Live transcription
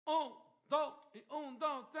Un, dos, y un,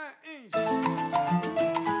 dos, tres, y...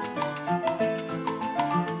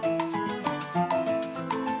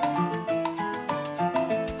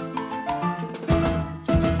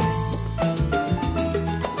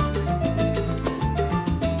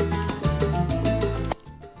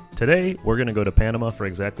 Today, we're going to go to Panama for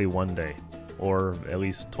exactly 1 day, or at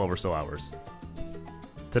least 12 or so hours.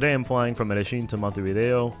 Today I'm flying from Medellín to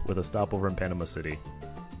Montevideo with a stopover in Panama City.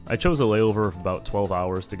 I chose a layover of about 12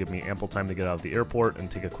 hours to give me ample time to get out of the airport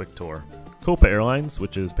and take a quick tour. Copa Airlines,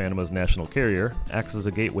 which is Panama's national carrier, acts as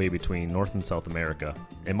a gateway between North and South America,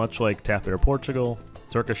 and much like TAP Air Portugal,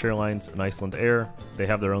 Turkish Airlines, and Iceland Air, they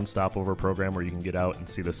have their own stopover program where you can get out and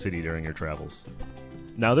see the city during your travels.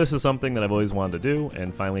 Now this is something that I've always wanted to do,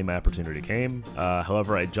 and finally my opportunity came.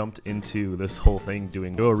 However, I jumped into this whole thing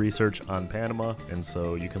doing thorough research on Panama, and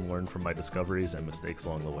so you can learn from my discoveries and mistakes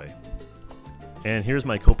along the way. And here's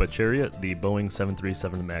my Copa Chariot, the Boeing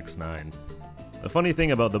 737 MAX 9. The funny thing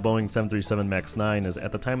about the Boeing 737 MAX 9 is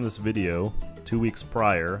at the time of this video, 2 weeks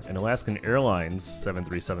prior, an Alaskan Airlines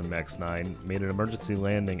 737 MAX 9 made an emergency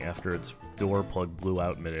landing after its door plug blew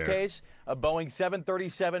out midair. Case, a Boeing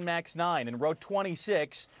 737 MAX 9 in row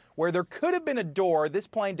 26, where there could have been a door, this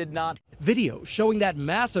plane did not. Video showing that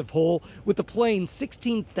massive hole with the plane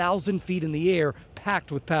 16,000 feet in the air,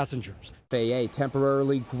 packed with passengers. FAA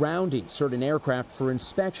temporarily grounding certain aircraft for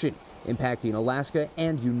inspection, impacting Alaska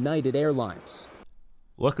and United Airlines.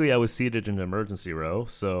 Luckily, I was seated in an emergency row,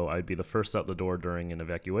 so I'd be the first out the door during an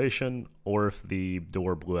evacuation, or if the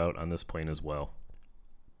door blew out on this plane as well.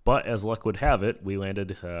 But as luck would have it, we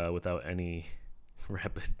landed without any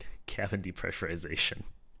rapid cabin depressurization.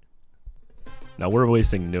 Now we're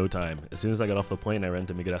wasting no time. As soon as I got off the plane, I ran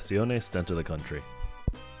to Migraciones to enter the country.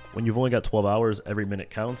 When you've only got 12 hours, every minute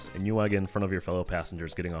counts, and you want to get in front of your fellow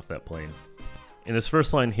passengers getting off that plane. In this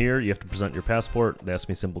first line here, you have to present your passport. They ask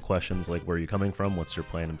me simple questions like where are you coming from, what's your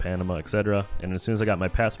plan in Panama, etc. And as soon as I got my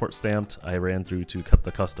passport stamped, I ran through to cut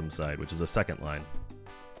the customs side, which is the second line.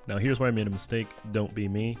 Now here's where I made a mistake, don't be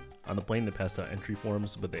me. On the plane they passed out entry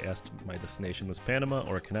forms, but they asked my destination was Panama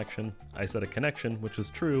or a connection. I said a connection, which was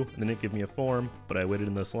true, and they didn't give me a form, but I waited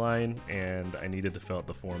in this line and I needed to fill out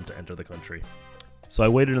the form to enter the country. So I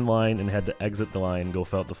waited in line and had to exit the line, go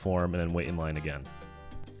fill out the form, and then wait in line again.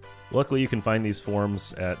 Luckily, you can find these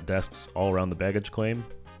forms at desks all around the baggage claim.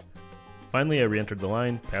 Finally, I re-entered the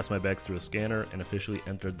line, passed my bags through a scanner, and officially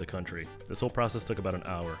entered the country. This whole process took about an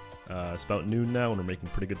hour. It's about noon now, and we're making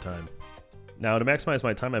pretty good time. Now, to maximize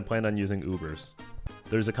my time, I planned on using Ubers.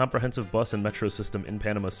 There's a comprehensive bus and metro system in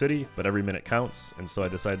Panama City, but every minute counts, and so I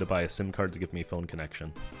decided to buy a SIM card to give me phone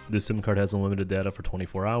connection. This SIM card has unlimited data for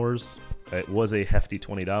 24 hours. It was a hefty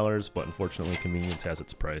 $20, but unfortunately convenience has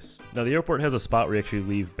its price. Now the airport has a spot where you actually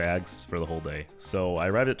leave bags for the whole day. So I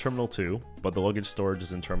arrived at Terminal 2, but the luggage storage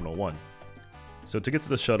is in Terminal 1. So to get to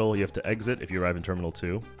the shuttle, you have to exit if you arrive in Terminal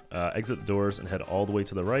 2, exit the doors and head all the way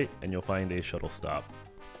to the right, and you'll find a shuttle stop.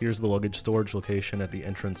 Here's the luggage storage location at the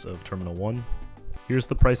entrance of Terminal 1. Here's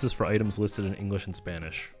the prices for items listed in English and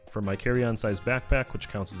Spanish. For my carry-on size backpack, which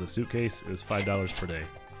counts as a suitcase, it was $5 per day.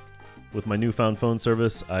 With my newfound phone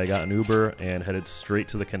service, I got an Uber and headed straight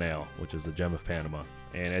to the canal, which is the gem of Panama.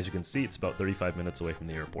 And as you can see, it's about 35 minutes away from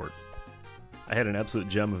the airport. I had an absolute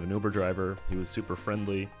gem of an Uber driver. He was super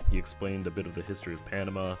friendly. He explained a bit of the history of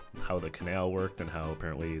Panama, how the canal worked, and how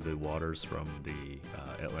apparently the waters from the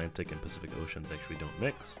Atlantic and Pacific Oceans actually don't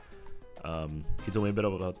mix. He told me a bit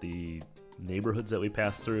about the neighborhoods that we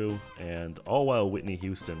passed through, and all while Whitney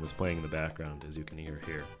Houston was playing in the background, as you can hear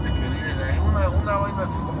here.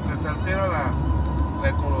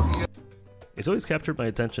 It's always captured my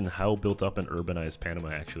attention how built up and urbanized Panama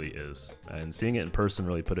actually is, and seeing it in person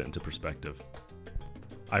really put it into perspective.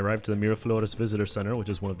 I arrived to the Miraflores Visitor Center, which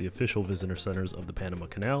is one of the official visitor centers of the Panama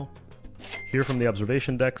Canal. Here from the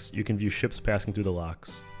observation decks, you can view ships passing through the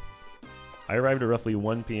locks. I arrived at roughly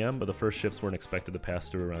 1 p.m., but the first ships weren't expected to pass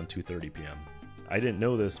through around 2:30 p.m. I didn't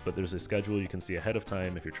know this, but there's a schedule you can see ahead of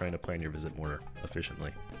time if you're trying to plan your visit more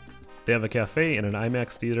efficiently. They have a cafe and an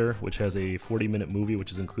IMAX theater, which has a 40-minute movie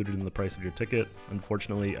which is included in the price of your ticket.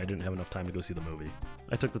 Unfortunately, I didn't have enough time to go see the movie.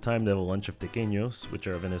 I took the time to have a lunch of tequeños, which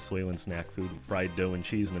are Venezuelan snack food with fried dough and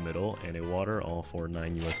cheese in the middle, and a water, all for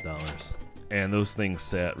 $9 US. And those things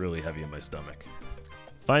sat really heavy in my stomach.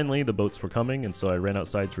 Finally, the boats were coming, and so I ran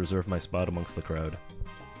outside to reserve my spot amongst the crowd.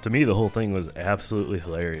 To me, the whole thing was absolutely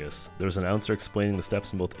hilarious. There was an announcer explaining the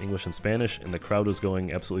steps in both English and Spanish, and the crowd was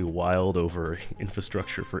going absolutely wild over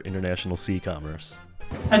infrastructure for international sea commerce.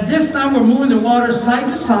 At this time, we're moving the water side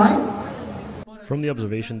to side. From the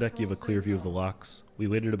observation deck, you have a clear view of the locks. We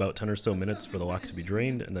waited about 10 or so minutes for the lock to be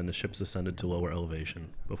drained, and then the ships ascended to lower elevation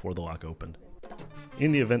before the lock opened.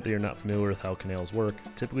 In the event that you're not familiar with how canals work,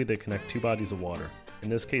 typically they connect two bodies of water, in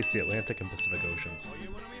this case the Atlantic and Pacific Oceans.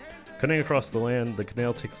 Cutting across the land, the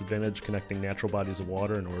canal takes advantage connecting natural bodies of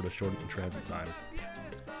water in order to shorten the transit time.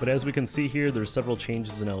 But as we can see here, there's several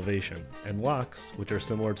changes in elevation, and locks, which are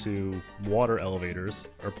similar to water elevators,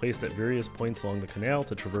 are placed at various points along the canal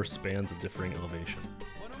to traverse spans of differing elevation.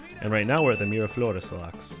 And right now we're at the Miraflores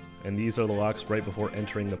locks, and these are the locks right before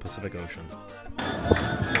entering the Pacific Ocean.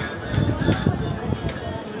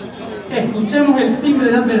 Escuchemos el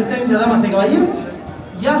timbre de advertencia, damas y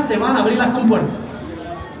caballeros. Ya se van a abrir las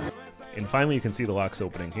compuertas. And finally you can see the locks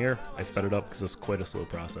opening here. I sped it up because it's quite a slow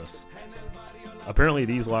process. Apparently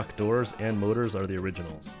these lock doors and motors are the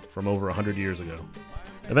originals, from over 100 years ago.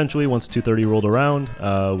 Eventually, once 2:30 rolled around,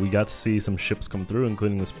 we got to see some ships come through,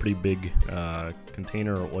 including this pretty big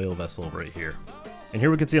container or oil vessel right here. And here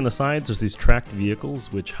we can see on the sides there's these tracked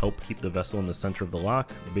vehicles which help keep the vessel in the center of the lock.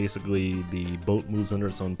 Basically the boat moves under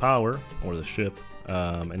its own power, or the ship,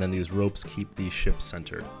 and then these ropes keep the ship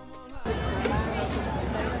centered.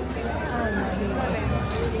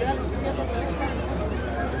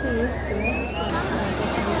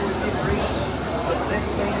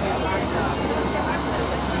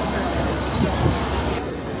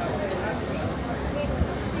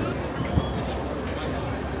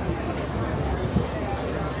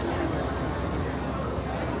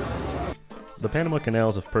 The Panama Canal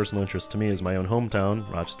is of personal interest to me, as my own hometown,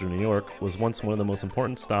 Rochester, New York, was once one of the most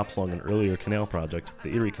important stops along an earlier canal project,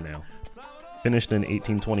 the Erie Canal. Finished in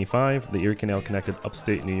 1825, the Erie Canal connected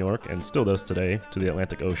upstate New York, and still does today, to the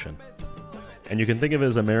Atlantic Ocean. And you can think of it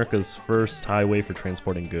as America's first highway for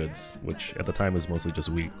transporting goods, which at the time was mostly just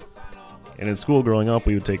wheat. And in school growing up,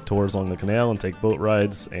 we would take tours along the canal and take boat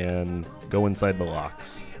rides and go inside the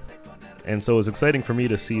locks. And so it was exciting for me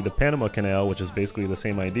to see the Panama Canal, which is basically the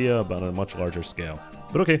same idea, but on a much larger scale.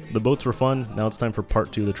 But okay, the boats were fun. Now it's time for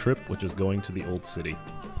part 2 of the trip, which is going to the Old City.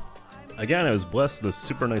 Again, I was blessed with a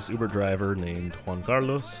super nice Uber driver named Juan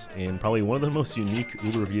Carlos, and probably one of the most unique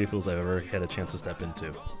Uber vehicles I've ever had a chance to step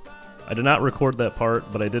into. I did not record that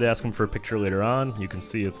part, but I did ask him for a picture later on. You can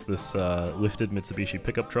see it's this lifted Mitsubishi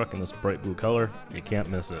pickup truck in this bright blue color. You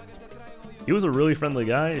can't miss it. He was a really friendly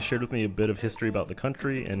guy. He shared with me a bit of history about the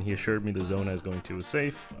country, and he assured me the zone I was going to was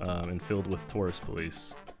safe and filled with tourist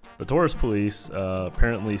police. The tourist police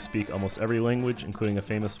apparently speak almost every language, including a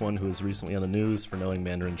famous one who was recently on the news for knowing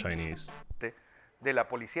Mandarin Chinese. De la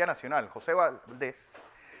Policía Nacional, José Valdés,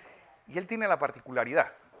 y él tiene la particularidad,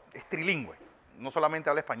 es trilingüe, no solamente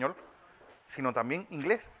habla español, sino también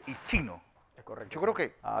inglés y chino. Yo creo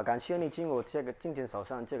que 感谢你请我今天早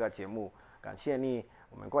上这个节目，感谢你，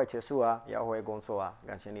我们快结束啊，要回工作啊，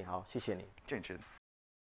感谢你，好，谢谢你。见见。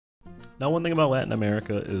 Now, one thing about Latin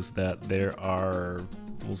America is that there are,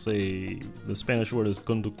 we'll say, the Spanish word is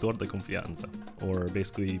conductor de confianza, or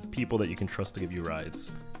basically people that you can trust to give you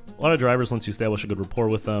rides. A lot of drivers, once you establish a good rapport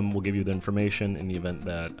with them, will give you the information in the event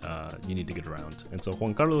that you need to get around. And so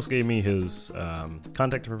Juan Carlos gave me his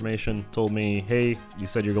contact information, told me, hey, you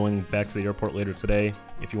said you're going back to the airport later today.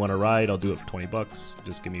 If you want a ride, I'll do it for 20 bucks.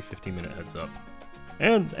 Just give me a 15-minute heads up.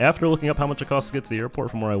 And after looking up how much it costs to get to the airport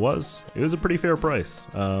from where I was, it was a pretty fair price.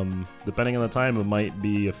 Depending on the time, it might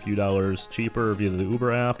be a few dollars cheaper via the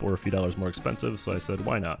Uber app or a few dollars more expensive, so I said,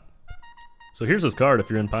 why not? So here's his card if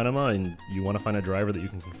you're in Panama and you want to find a driver that you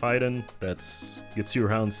can confide in, that gets you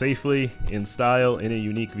around safely, in style, in a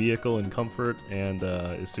unique vehicle, in comfort, and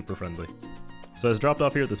is super friendly. So I was dropped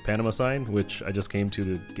off here at this Panama sign, which I just came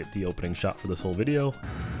to get the opening shot for this whole video.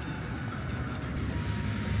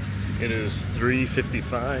 It is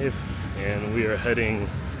 3:55 and we are heading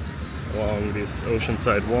along this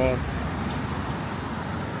oceanside walk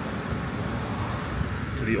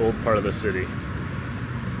to the old part of the city.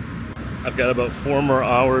 I've got about 4 more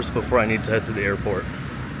hours before I need to head to the airport.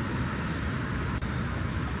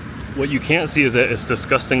 What you can't see is that it's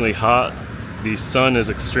disgustingly hot. The sun is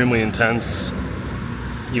extremely intense,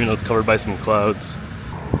 even though it's covered by some clouds.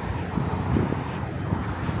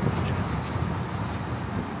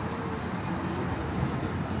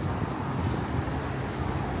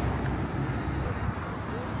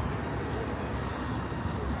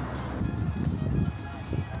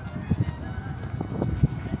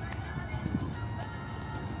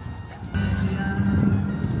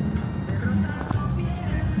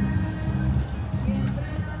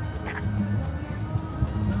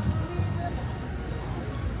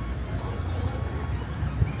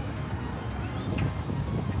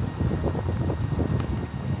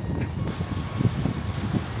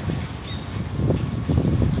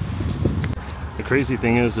 The crazy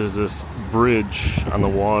thing is there's this bridge on the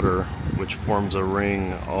water which forms a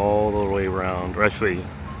ring all the way around, or actually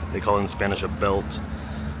they call it in Spanish a belt,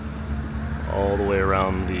 all the way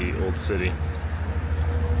around the old city.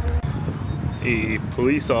 A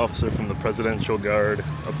police officer from the Presidential Guard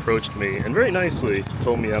approached me and very nicely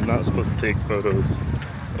told me I'm not supposed to take photos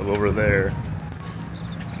of over there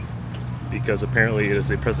because apparently it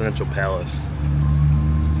is a presidential palace.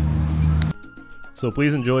 So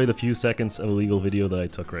please enjoy the few seconds of illegal video that I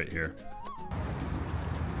took right here.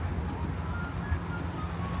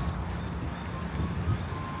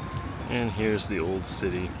 And here's the old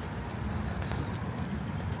city.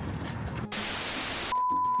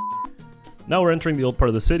 Now we're entering the old part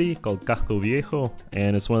of the city called Casco Viejo,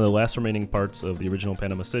 and it's one of the last remaining parts of the original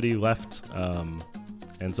Panama City left.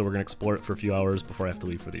 And so we're going to explore it for a few hours before I have to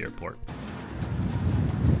leave for the airport.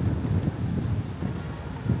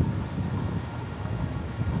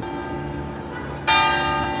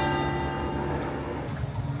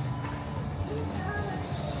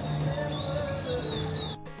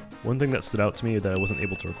 One thing that stood out to me that I wasn't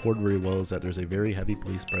able to record very well is that there's a very heavy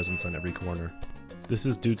police presence on every corner. This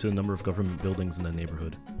is due to the number of government buildings in the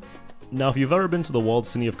neighborhood. Now, if you've ever been to the walled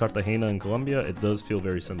city of Cartagena in Colombia, it does feel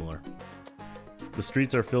very similar. The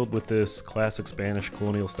streets are filled with this classic Spanish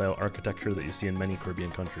colonial style architecture that you see in many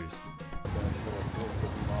Caribbean countries.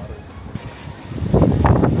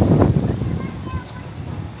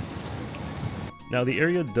 Now the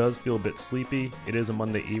area does feel a bit sleepy. It is a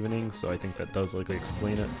Monday evening, so I think that does likely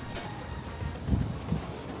explain it.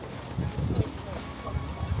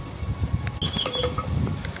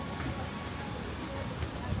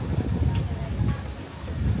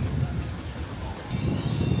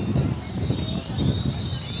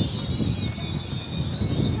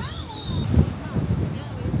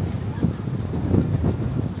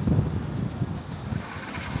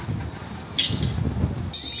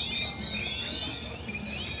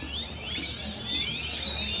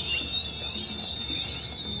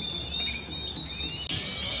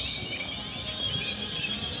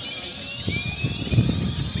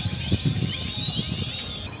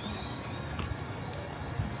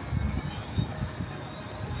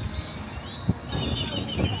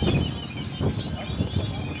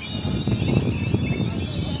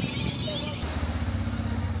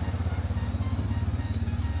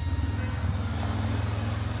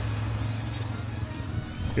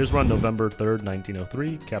 Here's where on November 3rd,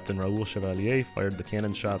 1903, Captain Raul Chevalier fired the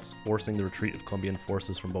cannon shots, forcing the retreat of Colombian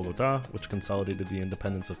forces from Bogota, which consolidated the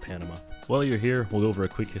independence of Panama. While you're here, we'll go over a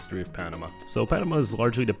quick history of Panama. So Panama is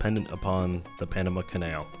largely dependent upon the Panama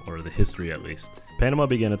Canal, or the history at least. Panama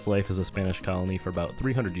began its life as a Spanish colony for about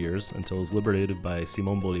 300 years until it was liberated by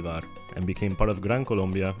Simón Bolívar and became part of Gran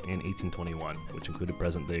Colombia in 1821, which included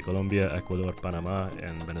present-day Colombia, Ecuador, Panama,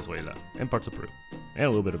 and Venezuela, and parts of Peru, and a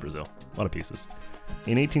little bit of Brazil, a lot of pieces.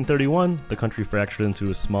 In 1831, the country fractured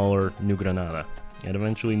into a smaller New Granada, and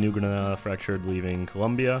eventually New Granada fractured, leaving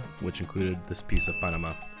Colombia, which included this piece of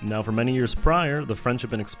Panama. Now, for many years prior, the French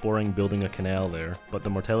had been exploring building a canal there, but the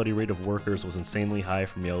mortality rate of workers was insanely high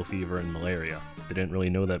from yellow fever and malaria. They didn't really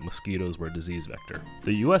know that mosquitoes were a disease vector.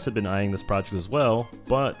 The US had been eyeing this project as well,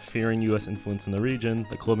 but fearing US influence in the region,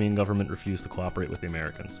 the Colombian government refused to cooperate with the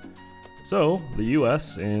Americans. So, the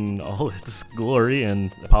US, in all its glory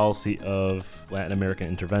and the policy of Latin American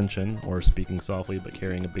intervention, or speaking softly but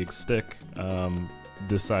carrying a big stick,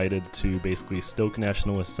 decided to basically stoke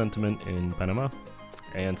nationalist sentiment in Panama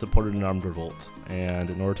and supported an armed revolt.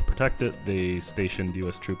 And in order to protect it, they stationed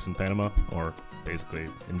US troops in Panama, or basically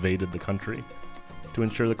invaded the country, to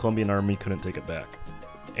ensure the Colombian army couldn't take it back.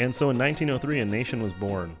 And so in 1903, a nation was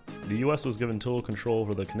born. The US was given total control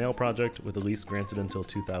over the canal project, with a lease granted until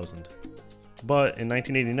 2000. But in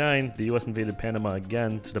 1989, the US invaded Panama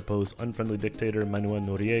again to depose unfriendly dictator Manuel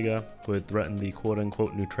Noriega, who had threatened the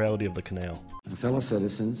quote-unquote neutrality of the canal. Fellow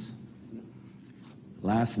citizens,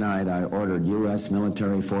 last night I ordered US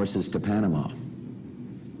military forces to Panama.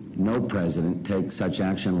 No president takes such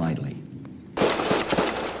action lightly.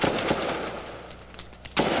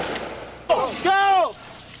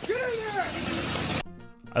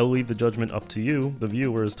 I will leave the judgment up to you, the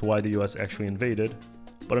viewer, as to why the US actually invaded.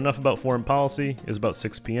 But enough about foreign policy. It's about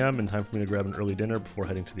 6 p.m. and time for me to grab an early dinner before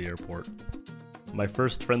heading to the airport. My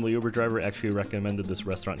first friendly Uber driver actually recommended this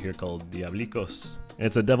restaurant here called Diablicos. And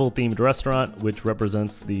it's a devil-themed restaurant which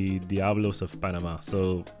represents the Diablos of Panama.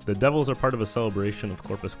 So the devils are part of a celebration of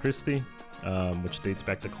Corpus Christi, which dates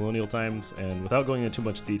back to colonial times. And without going into too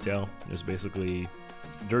much detail, there's basically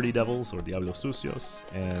dirty devils, or Diablos Sucios,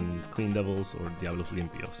 and clean devils, or Diablos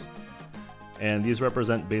Limpios. And these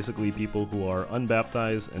represent basically people who are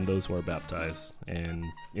unbaptized and those who are baptized. And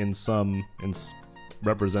in sum,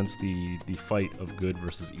 represents the fight of good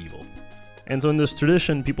versus evil. And so in this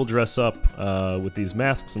tradition, people dress up with these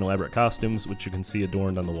masks and elaborate costumes, which you can see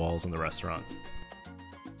adorned on the walls in the restaurant.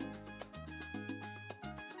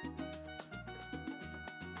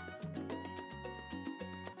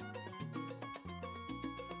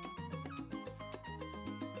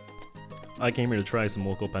 I came here to try some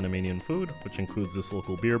local Panamanian food, which includes this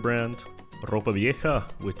local beer brand, ropa vieja,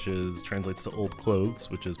 which translates to old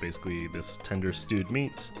clothes, which is basically this tender stewed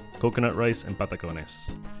meat, coconut rice, and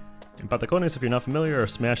patacones. And patacones, if you're not familiar, are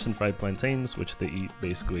smashed and fried plantains, which they eat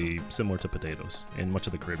basically similar to potatoes in much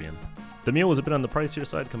of the Caribbean. The meal was a bit on the pricier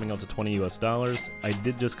side, coming out to $20 US. I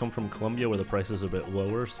did just come from Colombia where the price is a bit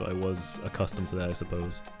lower, so I was accustomed to that, I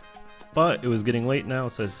suppose. But it was getting late now,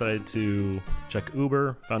 so I decided to check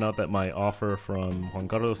Uber, found out that my offer from Juan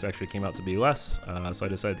Carlos actually came out to be less, so I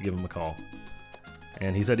decided to give him a call.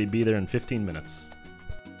 And he said he'd be there in 15 minutes.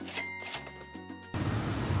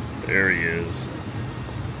 There he is.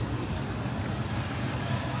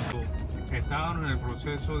 Estaban en el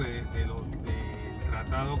proceso del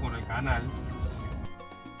tratado con el canal.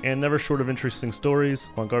 And never short of interesting stories,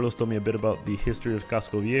 Juan Carlos told me a bit about the history of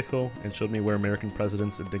Casco Viejo and showed me where American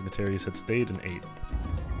presidents and dignitaries had stayed and ate.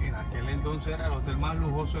 En aquel entonces era el hotel más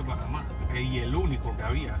lujoso de Panamá y el único que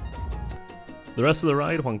había. The rest of the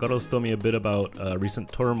ride, Juan Carlos told me a bit about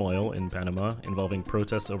recent turmoil in Panama involving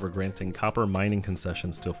protests over granting copper mining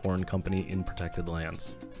concessions to a foreign company in protected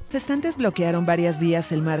lands. Manifestantes bloquearon varias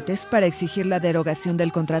vías el martes para exigir la derogación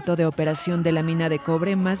del contrato de operación de la mina de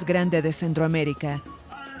cobre más grande de Centroamérica.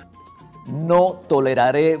 No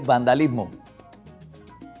toleraré vandalismo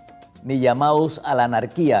ni llamados a la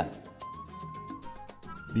anarquía.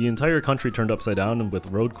 The entire country turned upside down with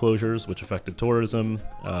road closures, which affected tourism,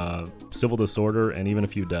 civil disorder, and even a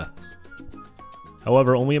few deaths.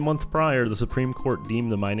 However, only a month prior, the Supreme Court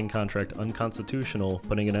deemed the mining contract unconstitutional,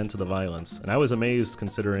 putting an end to the violence. And I was amazed,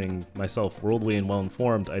 considering myself worldly and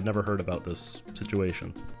well-informed, I'd never heard about this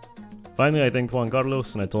situation. Finally, I thanked Juan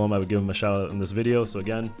Carlos, and I told him I would give him a shout out in this video, so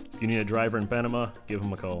again, if you need a driver in Panama, give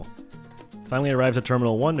him a call. Finally, I arrived at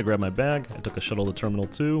Terminal 1 to grab my bag, I took a shuttle to Terminal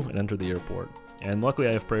 2, and entered the airport. And luckily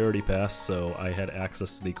I have priority pass, so I had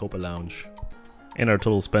access to the Copa Lounge. And our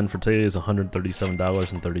total spend for today is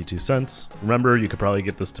 $137.32. Remember, you could probably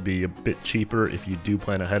get this to be a bit cheaper if you do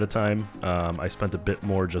plan ahead of time. I spent a bit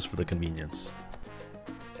more just for the convenience.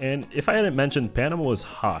 And if I hadn't mentioned, Panama was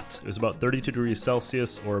hot. It was about 32 degrees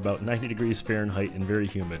Celsius or about 90 degrees Fahrenheit and very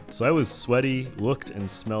humid. So I was sweaty, looked and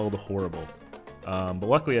smelled horrible. But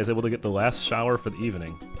luckily I was able to get the last shower for the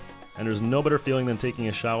evening. And there's no better feeling than taking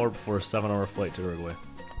a shower before a 7-hour flight to Uruguay.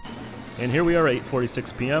 And here we are at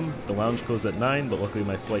 8:46 p.m. The lounge closed at 9, but luckily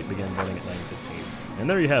my flight began boarding at 9:15. And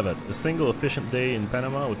there you have it, a single efficient day in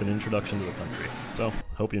Panama with an introduction to the country. So,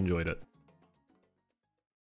 hope you enjoyed it.